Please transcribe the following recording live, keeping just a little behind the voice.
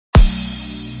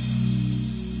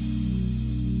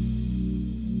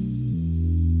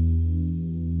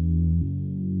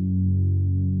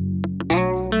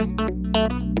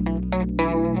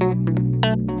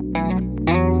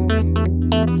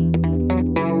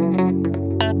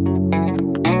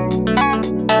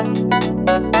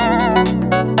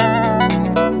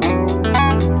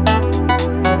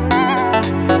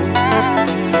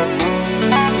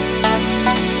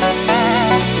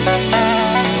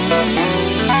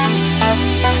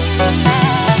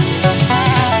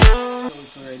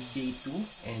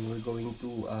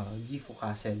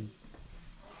Castle.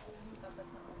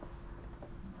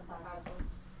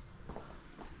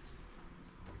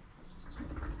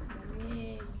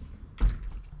 Malamig.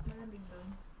 Malamig doon.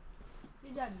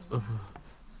 Yung jogging.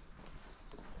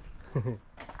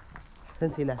 Saan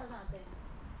sila?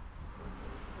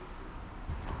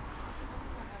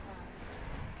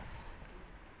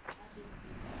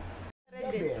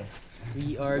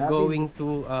 We are going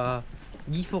to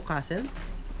Gifu Castle.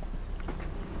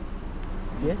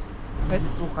 Yes?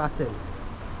 Gifu Castle.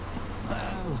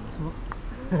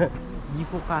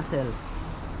 Gifu Castle.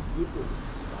 Gifu.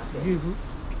 Gifu.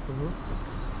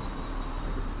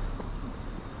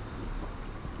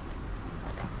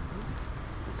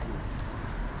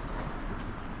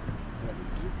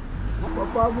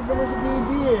 Mapagod naman si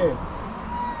Didi eh.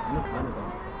 Ano ba?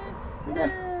 Hindi.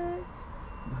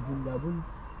 Gabon.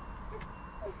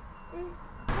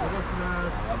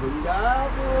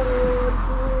 Gabon.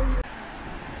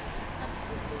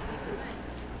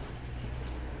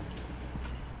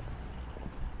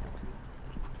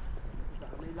 Sa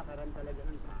may lakaran talaga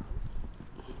ng tao.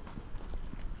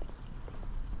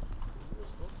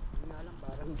 Hindi nga lang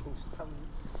parang ghost town.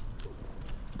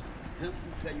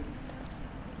 Kayo.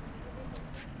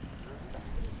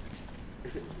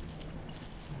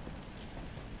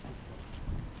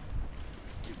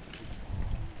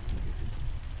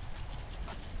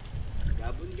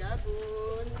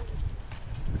 Gabon.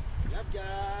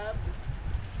 Gab.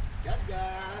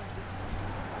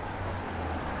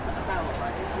 Nakatawa pa.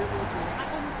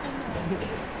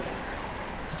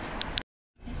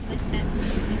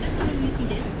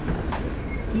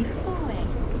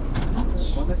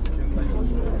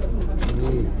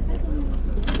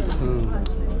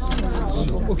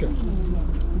 Okay.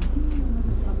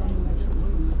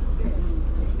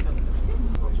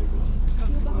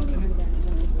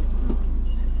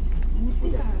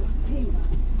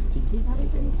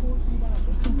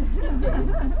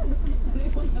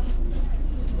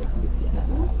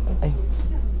 Ay.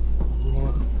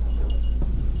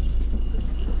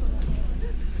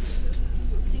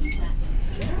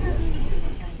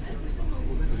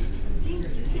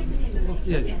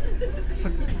 Yeah,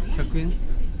 100円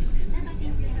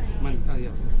まあ、い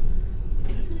や。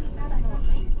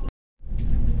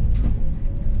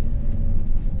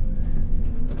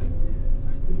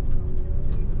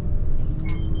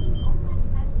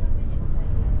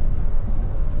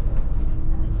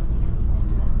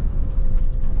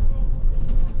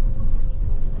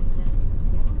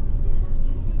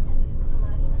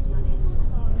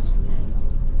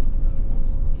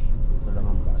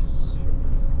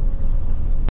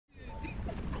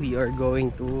We are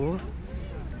going to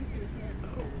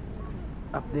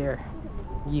up there,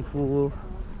 Gifu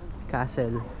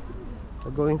Castle. We're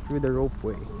going through the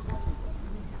ropeway.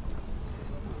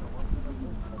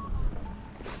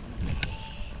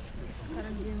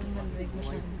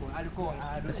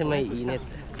 Kasi may init.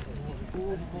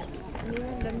 Hindi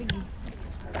mo lamig eh.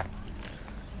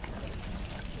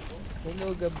 Hello,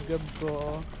 gab-gab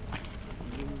ko.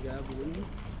 Gabon.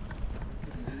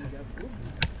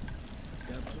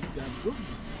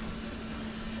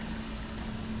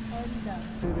 Honda.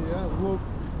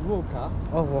 Walker?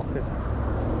 Oh, walker.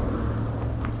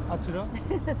 あちら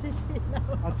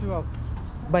Nasisilaw. あっちは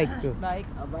Bike too. Bike.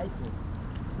 Abay ko.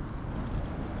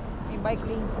 May bike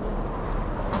lanes mo.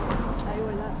 Ay,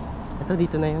 wala. Ito,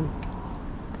 dito na yun.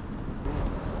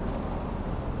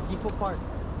 Gifu Park.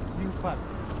 Gifu Park.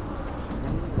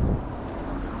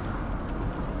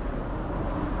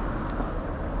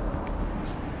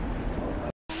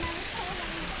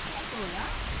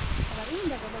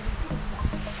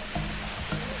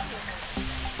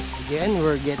 Again,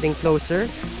 we're getting closer.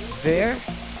 There.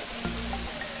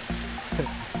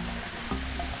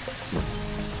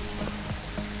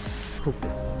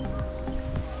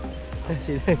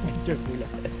 Sila yung picture nila.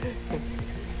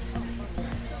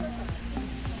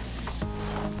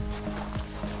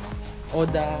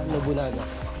 Oda Nobunaga.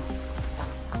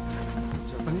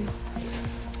 Japanese?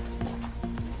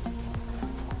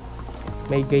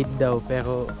 May guide daw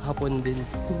pero hapon din.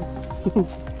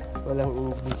 Walang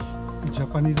English.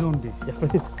 Japanese only.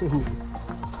 Japanese only.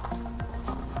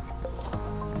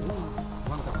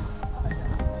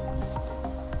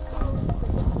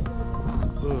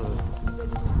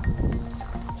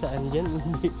 Saan dyan?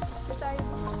 Hindi.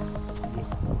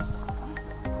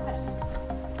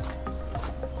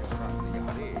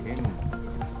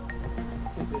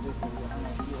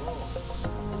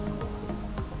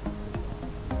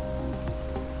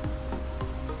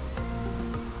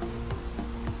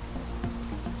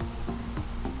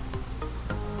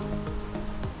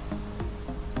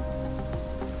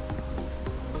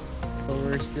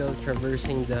 we're still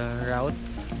traversing the route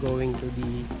going to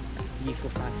the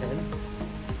Gifu Castle.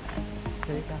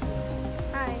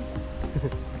 Hi.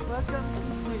 Welcome to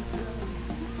my vlog.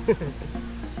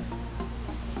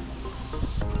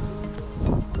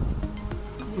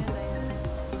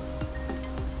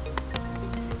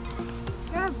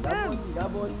 Gab!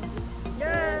 Gabon.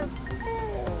 Gab!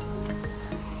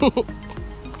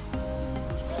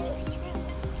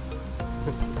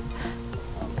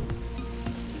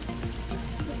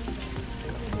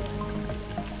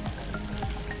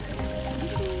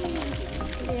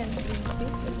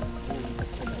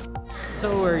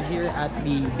 So we're here at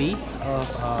the base of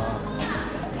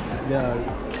the,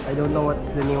 I don't know what's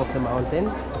the name of the mountain,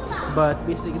 but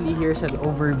basically here's an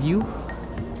overview.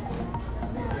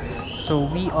 So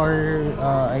we are,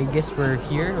 I guess we're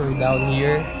here, or down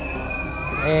here,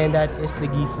 and that is the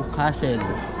Gifu Castle.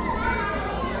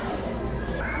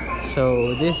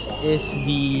 So this is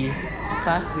the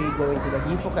pathway going to the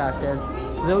Gifu Castle.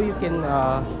 Though you can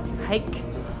hike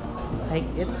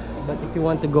it, but if you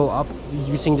want to go up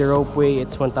using the ropeway,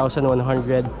 it's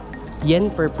 1,100 yen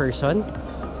per person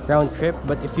round trip.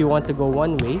 But if you want to go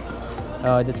one way,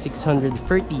 that's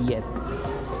 630 yen.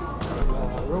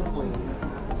 Ropeway.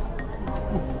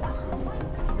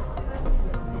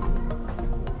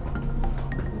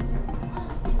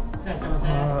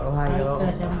 Ohio.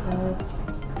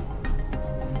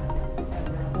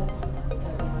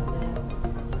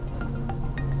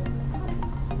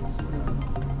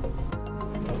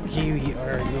 Okay, we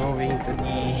are going to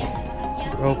the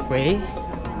ropeway.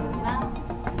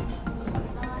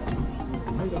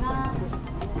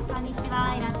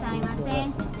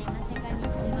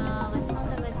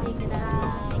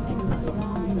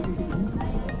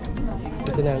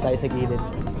 Dito na lang tayo sa gilid.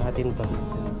 Atin to.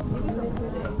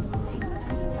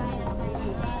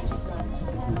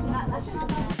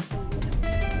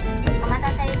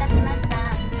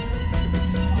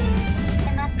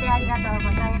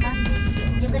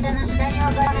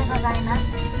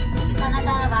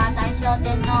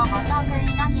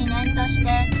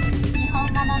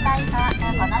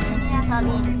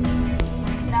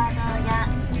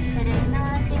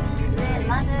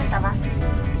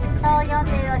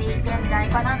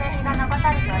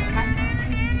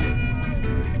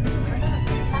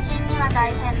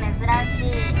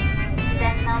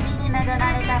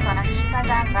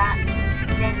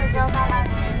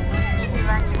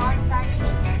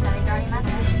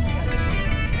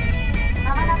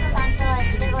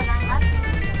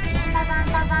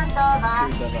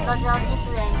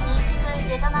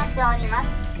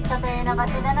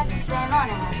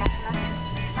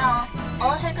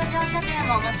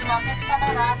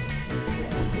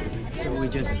 So we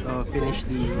just finished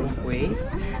the ropeway.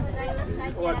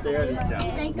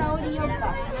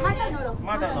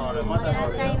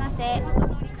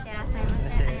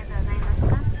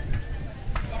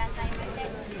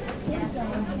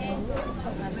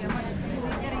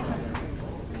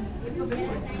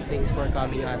 Thanks for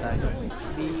coming, ata.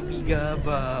 Baby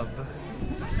Gabab.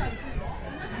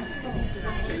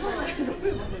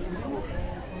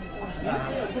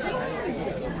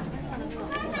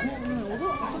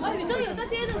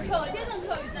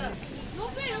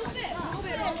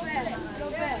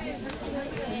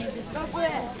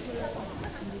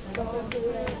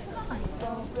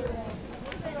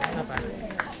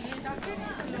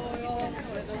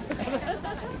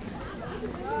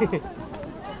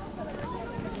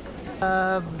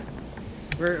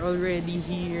 We're already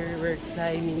here. We're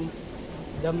climbing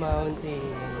the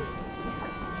mountain.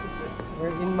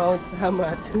 We're in Mount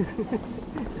Samat.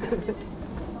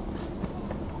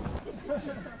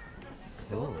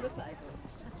 Oh.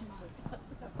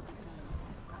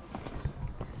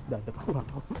 Dada pa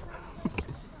ako.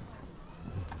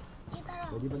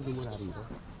 Pwede ba dumula rito?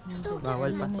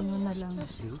 Bawal pa.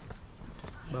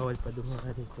 Bawal pa dumula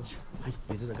rito. Ay,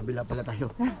 dito sa kabila pala tayo.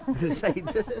 Side.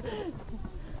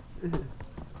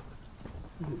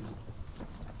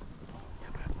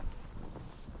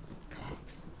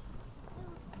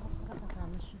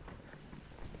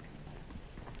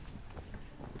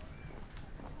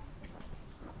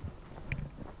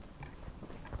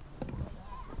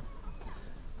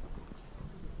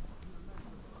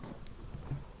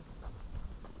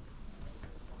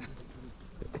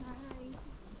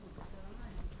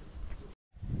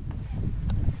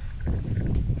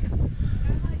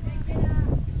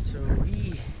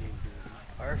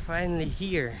 Finally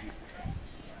here.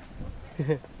 The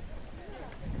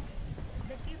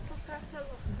Gifu Castle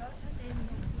of Gasan and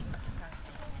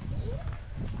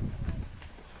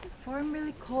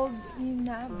formerly called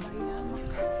Inabayama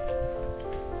Castle.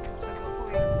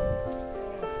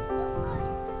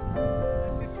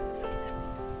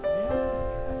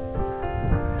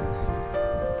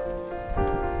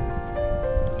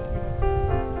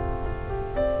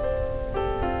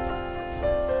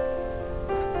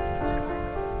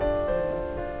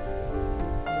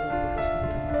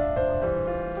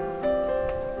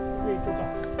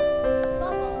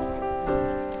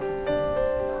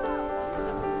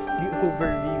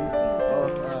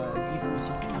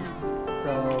 City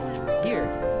from here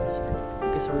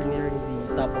because we're nearing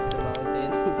the top of the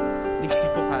mountain, the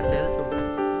Gifu Castle. So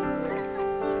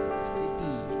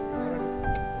city.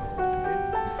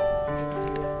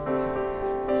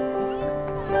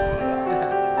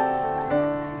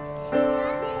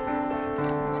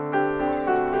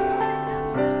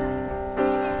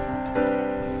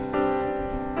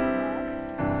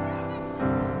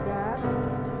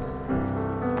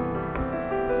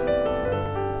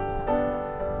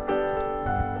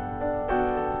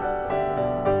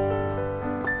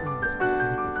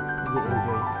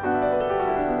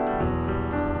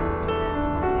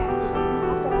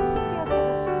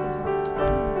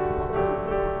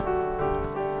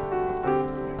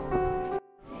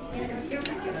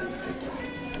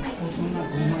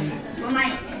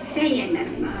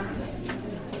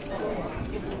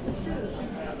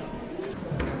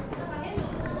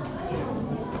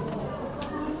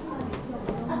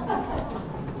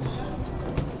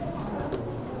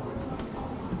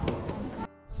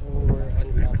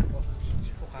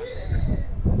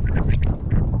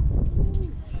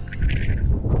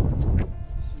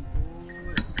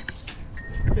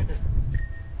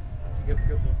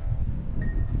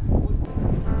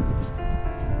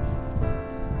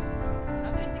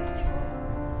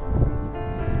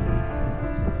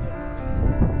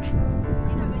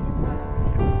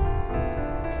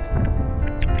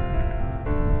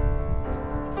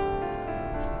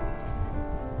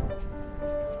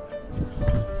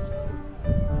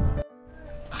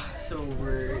 So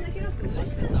we're at the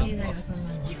top of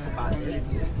Gifu Castle.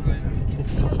 So you can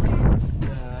see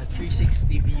the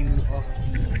 360 view of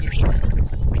the Gifu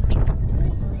City.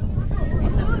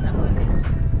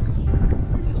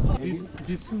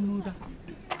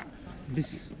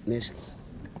 This.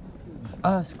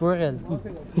 Ah, squirrel.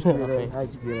 Okay. Hi,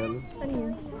 squirrel. Ano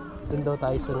yun? Doon daw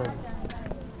tayo sunod.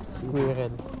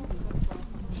 Squirrel.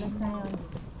 Nasa yun?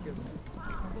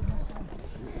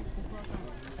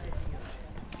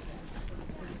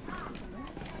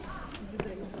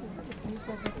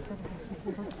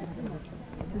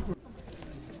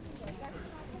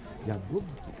 Yagog.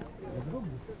 Yagog.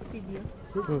 Video?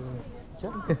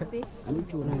 Ano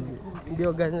ito na? Hindi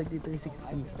ako gano'n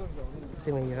nag-360 kasi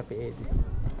mahirap i-edit.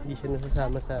 Hindi siya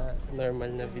nasasama sa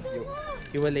normal na video.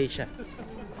 Iwalay siya.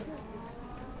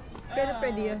 Pero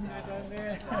pwede yun.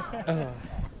 Ah.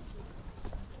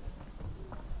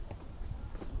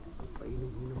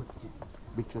 Painom-inom at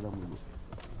picture lang muna.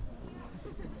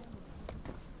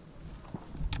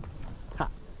 Ha!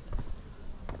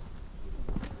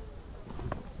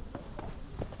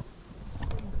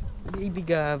 Baby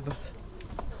Gab.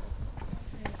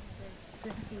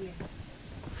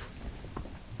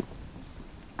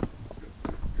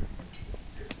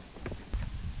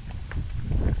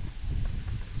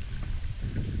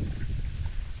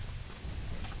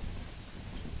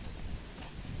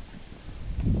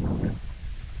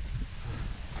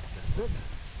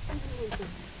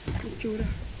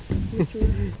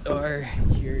 Or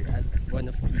here at one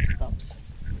of these stops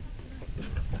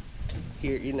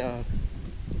here in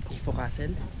Gifu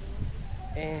Castle,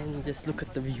 and just look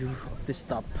at the view of this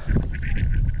stop.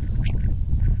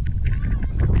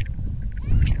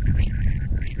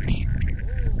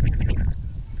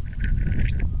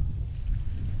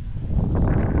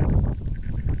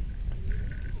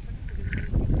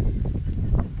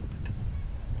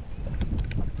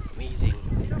 Amazing.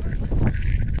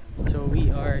 So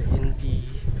we are in the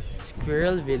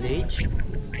squirrel village.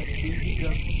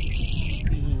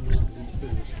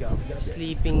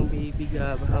 Sleeping baby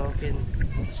Gab. How can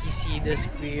he see the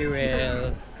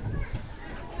squirrel?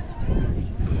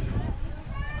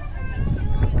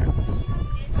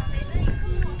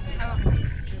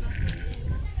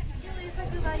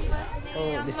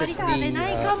 Oh, this is the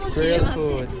squirrel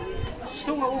food.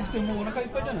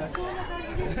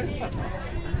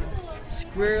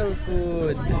 Squirrel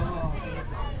food.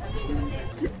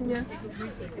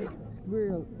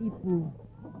 Squirrel, eat me.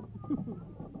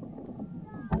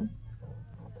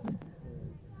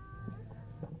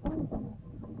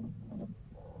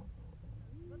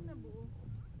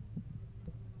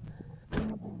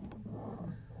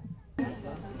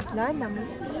 Lala, mas.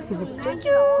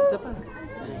 Chuchu!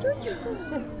 Chuchu!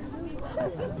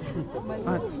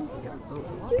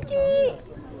 Chuchi!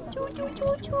 Chuchu,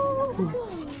 chuchu!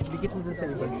 Dikit mo dun sa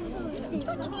iba.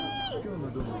 Chuchi!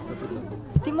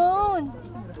 Timon!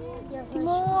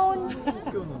 Timon!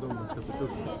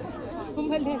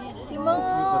 Umalis.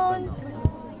 Timon!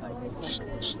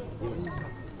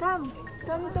 Come!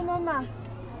 Come to mama!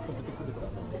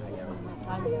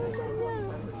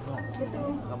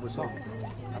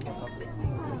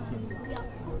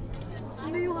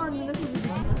 Ano yung ano na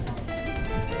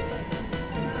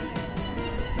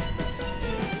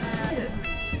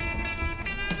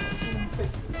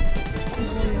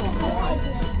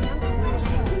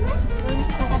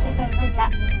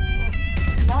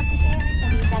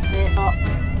と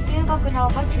中国の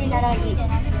古地に習いギース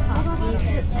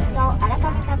と改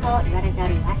めたと言われてお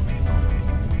ります。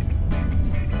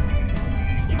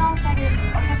今おっしゃる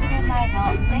500年前の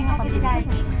戦国時代に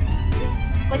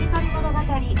国取物語な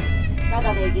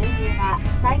どで有名な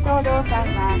斎藤道さん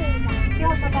は京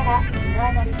都から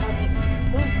庭の里に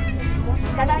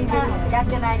ただいま開っ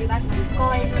てまいります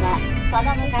公園はそ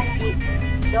の昔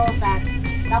道さん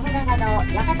信長の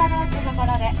館のあったとこ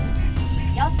ろで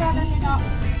4頭立ての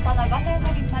この御殿の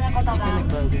立派なことが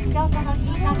京都の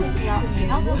金閣寺をし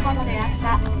のぐほどであっ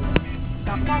た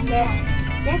なんで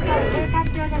現在生活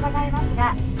中でございます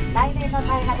が来年の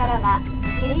大河ドラマ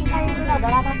キリンがいるのド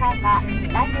ラマ館が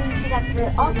来年1月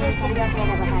オープンする予定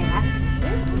でございます。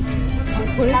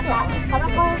またこの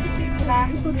公園敷地は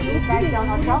最長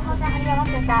の標本で張り合わ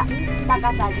せた高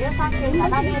さ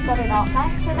 13.7 メートルの観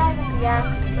測大仏や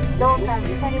道さん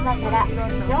ゆかりの寺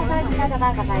浄海寺などが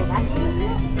ございます。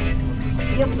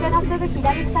行く手のすぐ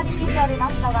左下に見ておりま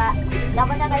すのは信長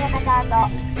館跡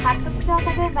発掘調査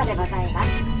現場でございます。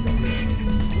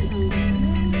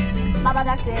まも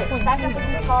なく三国銀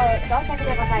行へ到着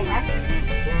でございます。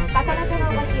重ねて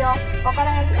の動きを心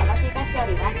よりお待ちいたしてお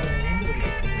ります。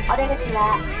お出口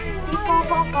は進行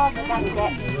方向向かって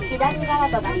左側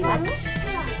となります。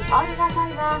お降りの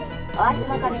際はお足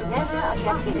元に十分お気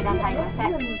をつけくださいませ。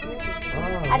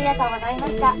ありがとうございま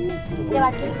した。で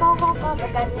は進行方向向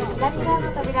かって左側の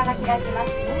扉が開きま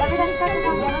す。扉に立つ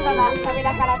のお客様、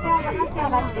扉から手を伸ばしてお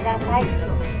待ちください。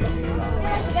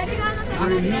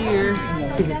We're here.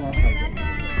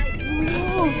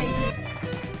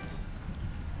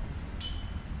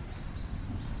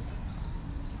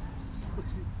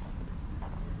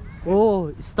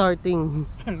 Oh, starting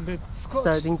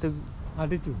to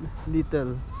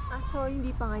little. Ah, so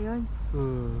hindi pa ngayon.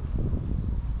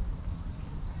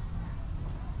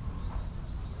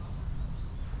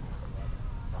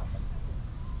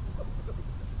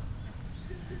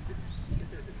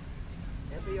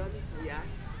 Ito yun, kuya.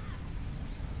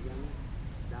 Yan,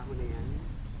 dahon na yan.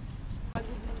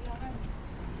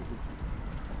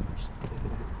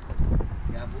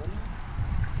 Gabon.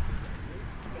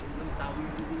 Ang tawag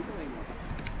mo dito eh.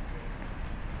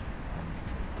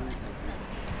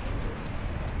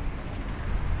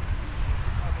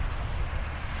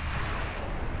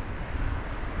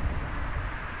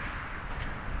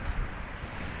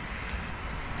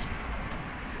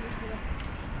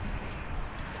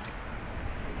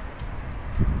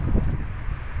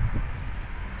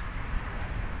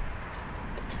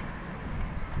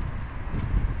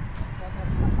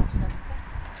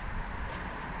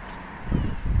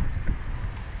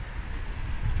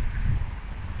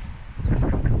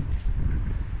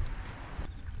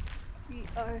 We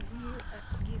are here at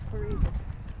Gifu City.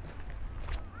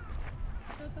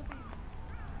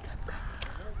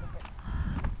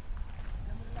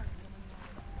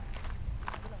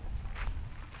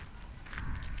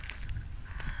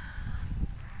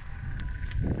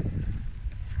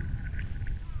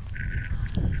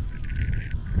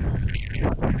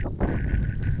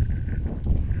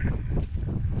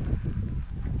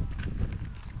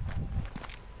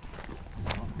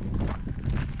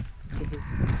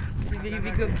 Si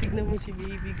baby ko, tignan mo si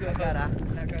baby ko. Nagara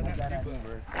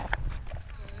River.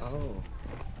 Oh.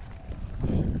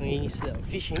 Nangingisda.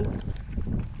 Fishing.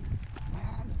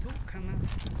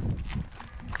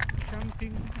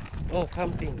 Camping. Oh,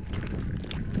 camping.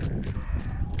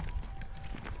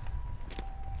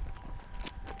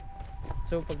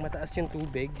 So pag mataas yung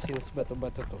tubig, since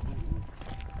bato-bato to,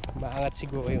 maangat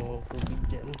siguro yung tubig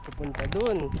dyan. Pupunta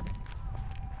dun.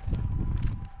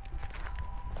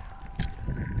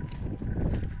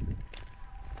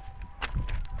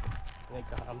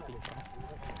 Nagka-camping pa.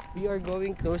 We are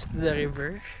going close to the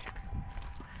river.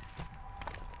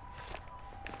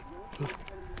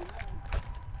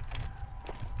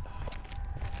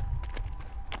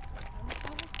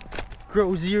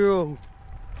 Grow zero.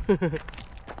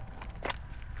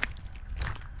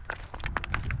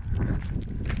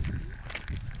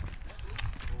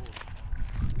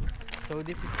 So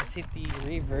this is a city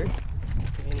river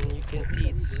and you can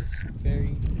see it's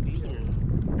very clean.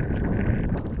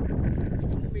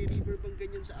 May river bang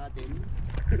ganyan sa atin?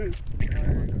 We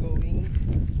are going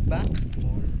back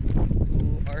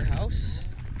to our house.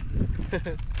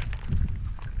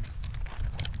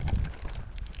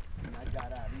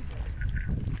 Nagara River.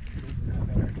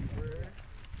 Nagara River.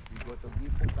 We go to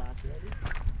Gifu Castle.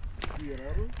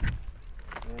 Here.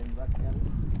 And what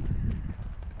else?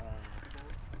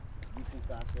 Gifu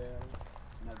Castle.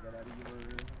 Nagara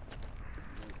River.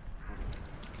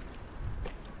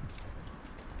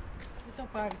 Ito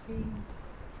parking.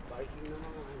 Parking na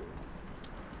mga ano.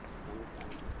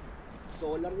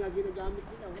 solar nga ginagamit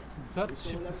nila. That May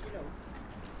ship. solar sila.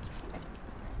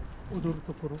 踊る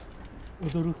ところ。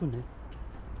踊る船。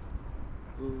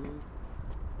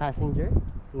 Passenger?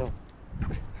 No.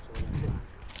 Solar.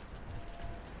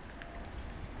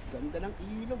 Ganda ng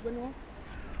ilog, ano?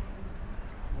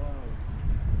 Wow.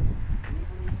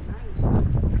 It's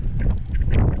nice.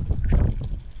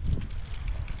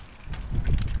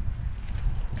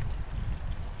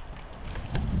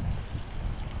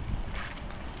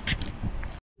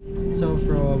 So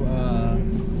from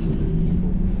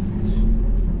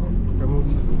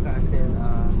Gifu Castle,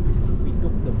 we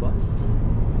took the bus.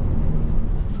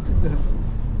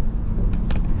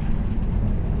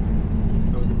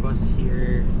 So the bus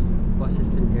here, bus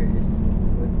system here is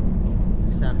good.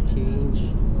 Exact change,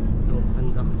 no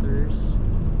conductors.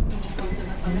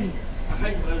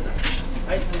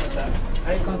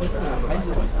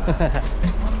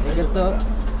 Arigato.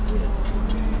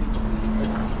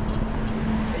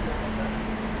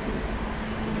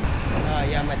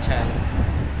 Yama-chan.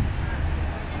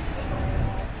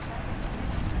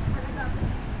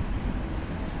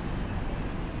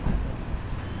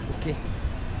 Okay.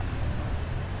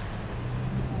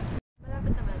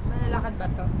 Malapit naman. Malalakad ba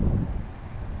to?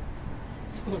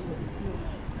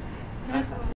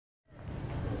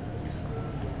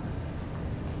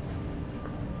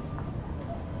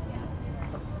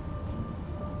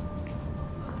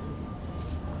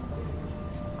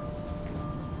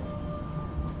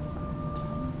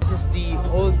 This is the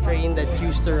old train that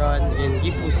used to run in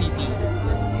Gifu City.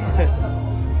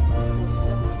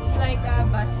 It's like a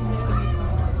bus in the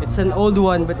Philippines. It's an old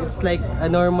one, but it's like a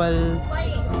normal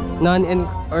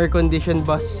non-air conditioned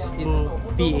bus in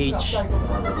PH.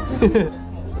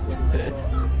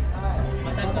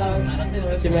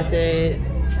 Sumimasen.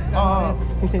 Ah,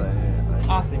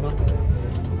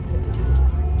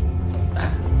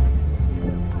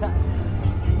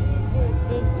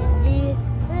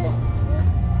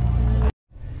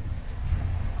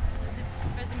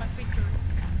 Pwede mag-picture.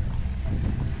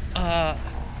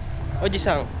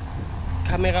 Oji-san,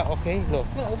 camera okay? No.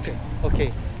 Oh, okay. Okay.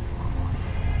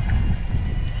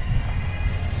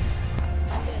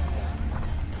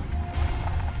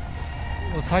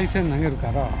 Oh, 賽銭投げる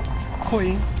からコ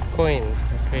イン Coin.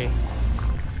 Okay.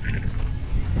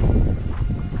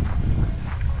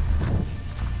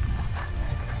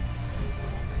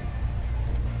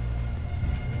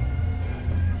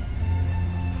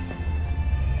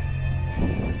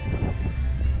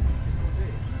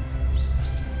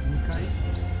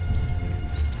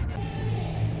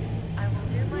 I will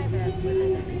do my best with the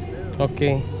next move.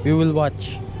 Okay. We will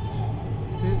watch.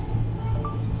 で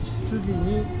次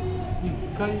に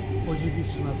1回お辞儀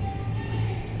します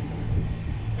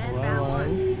And Wow. now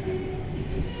once.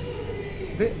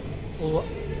 で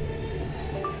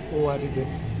終わりで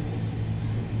す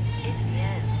It's the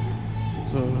end.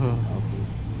 Mhm.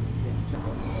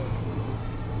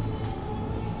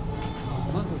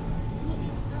 まず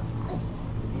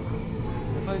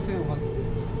お賽銭をまず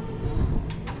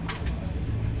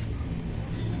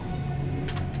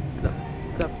Clap.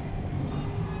 Clap.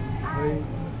 はい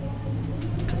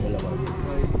dalawa.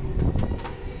 はい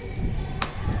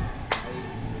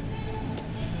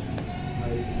は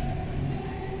い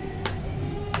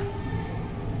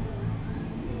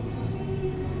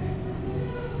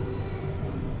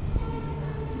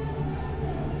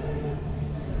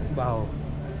Wow.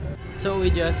 So we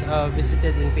just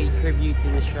visited and paid tribute to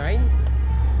the shrine.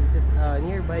 This is a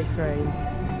nearby shrine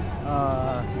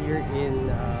here in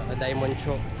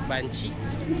Daimon-Cho Banchi.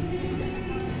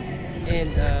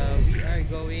 And we are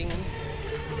going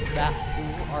back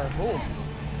to our home.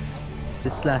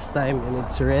 This last time and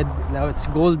it's red, now it's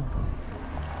gold.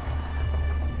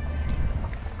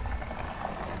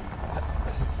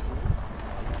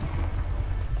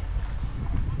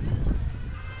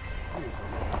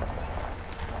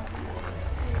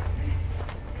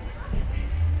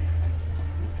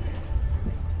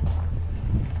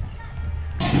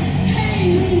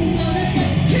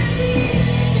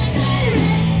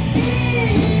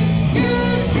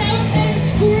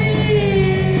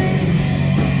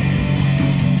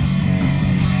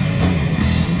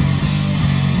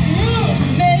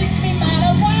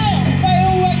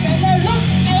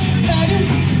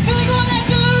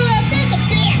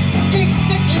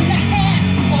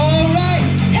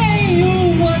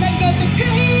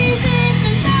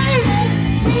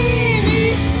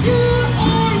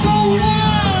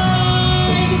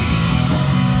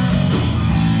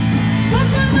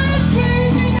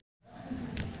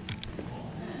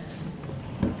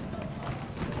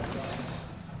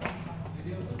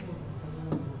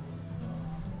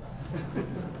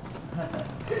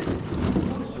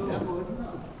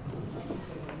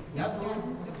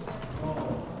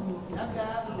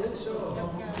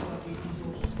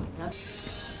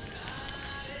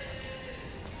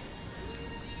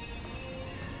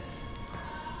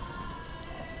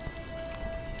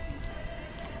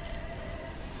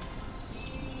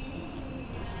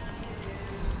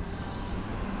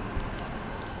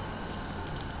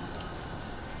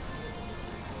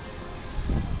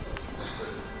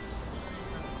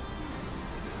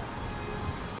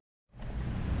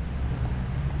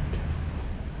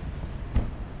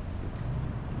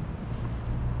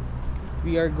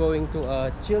 we are going to a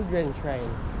children's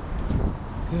shrine.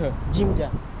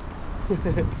 Jinja.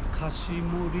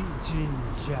 Kashimori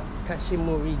Jinja.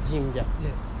 Kashimori Jinja.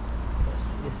 Yeah. Yes,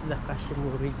 this is the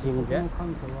Kashimori この Jinja.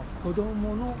 神様は子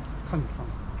供の神様。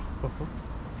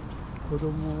子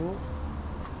供を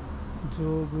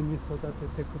丈夫に育て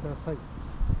てください。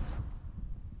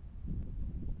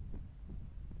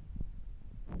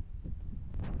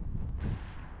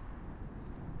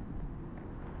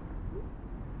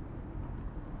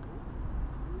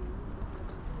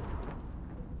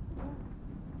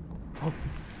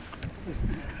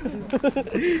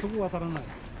そこ渡らない。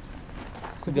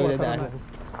そこ渡らない。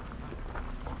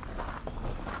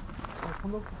こ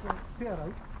の手洗い？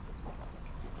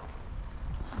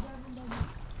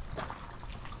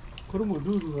これもル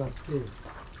ールがあって、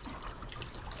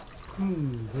組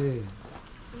んで、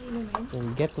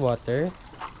We'll get water.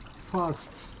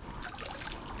 first,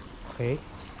 Okay.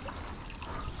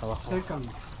 Hawak ko. second,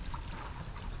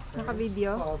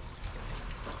 Naka-video? first,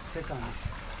 second.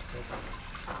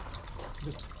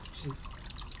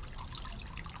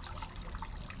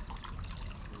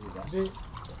 De,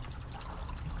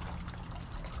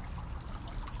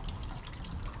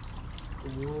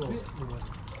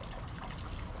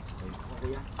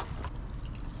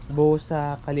 Buo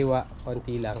sa kaliwa,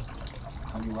 konti lang.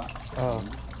 Kaliwa. Oh,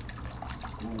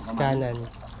 Yung kanan.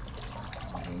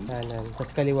 Okay. Kanan.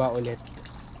 Tapos kaliwa ulit.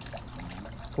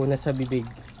 Puna sa bibig.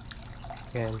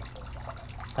 Yan.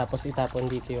 Tapos itapon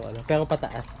dito yung ano. Pero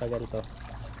pataas pa ganito.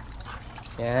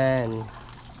 Yan.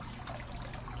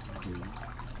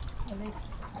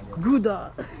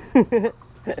 Guda!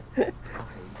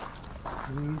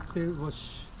 右手ウォッ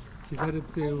シュ、左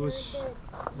手ウォッシ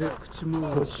ュ、で口もウ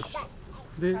ォッシュ、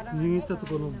で握ったと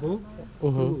ころの棒、ウ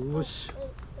ォッシュ、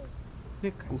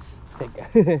で返す。 Teka.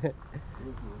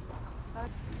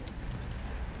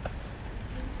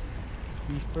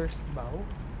 We first bow.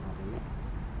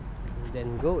 And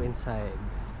then go inside.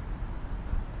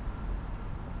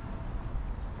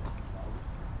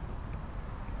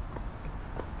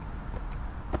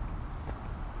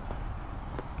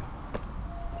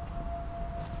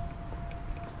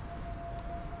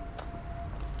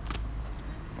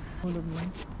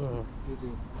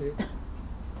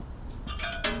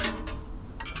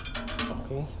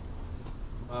 Okay.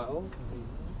 Wow.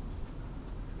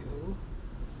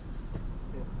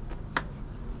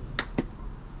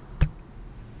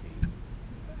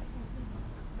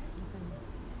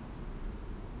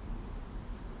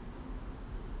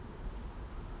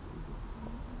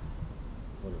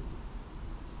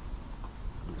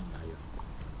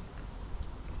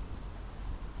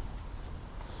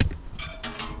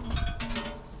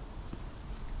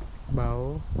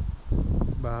 Bow,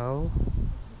 bow,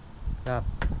 up,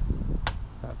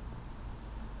 up,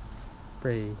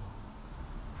 pray.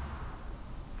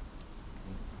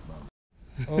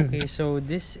 Okay, so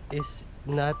this is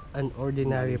not an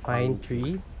ordinary pine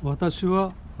tree. 私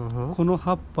は Uh-huh. この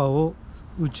葉っぱを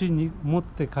家に持っ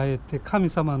て帰って神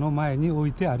様の前に置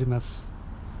いてあります。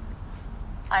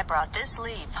 I brought this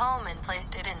leaf home and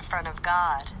placed it in front of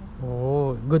God.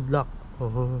 Oh, good luck.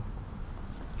 Uh-huh.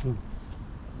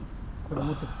 これ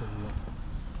もうちょっと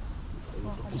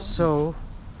上。 So,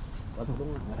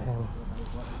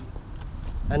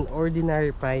 an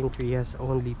ordinary pine tree has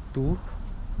only 2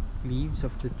 leaves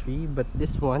of the tree, but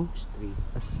this one,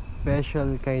 a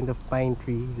special kind of pine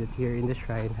tree that here in the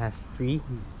shrine has 3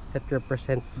 that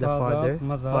represents the Father, father,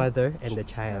 mother, mother, and the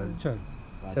child. Child.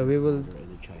 So we will,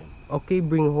 okay,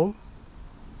 bring home.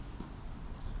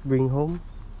 Bring home.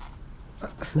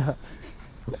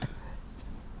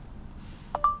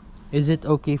 Is it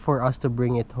okay for us to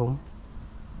bring it home?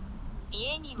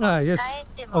 Ah, yes.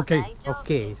 Okay.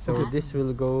 Okay, so this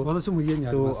will go 私も家に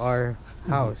あり to ます。 our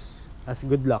house as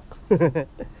good luck.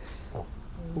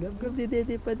 Gab-gab di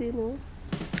dede pa din, oh.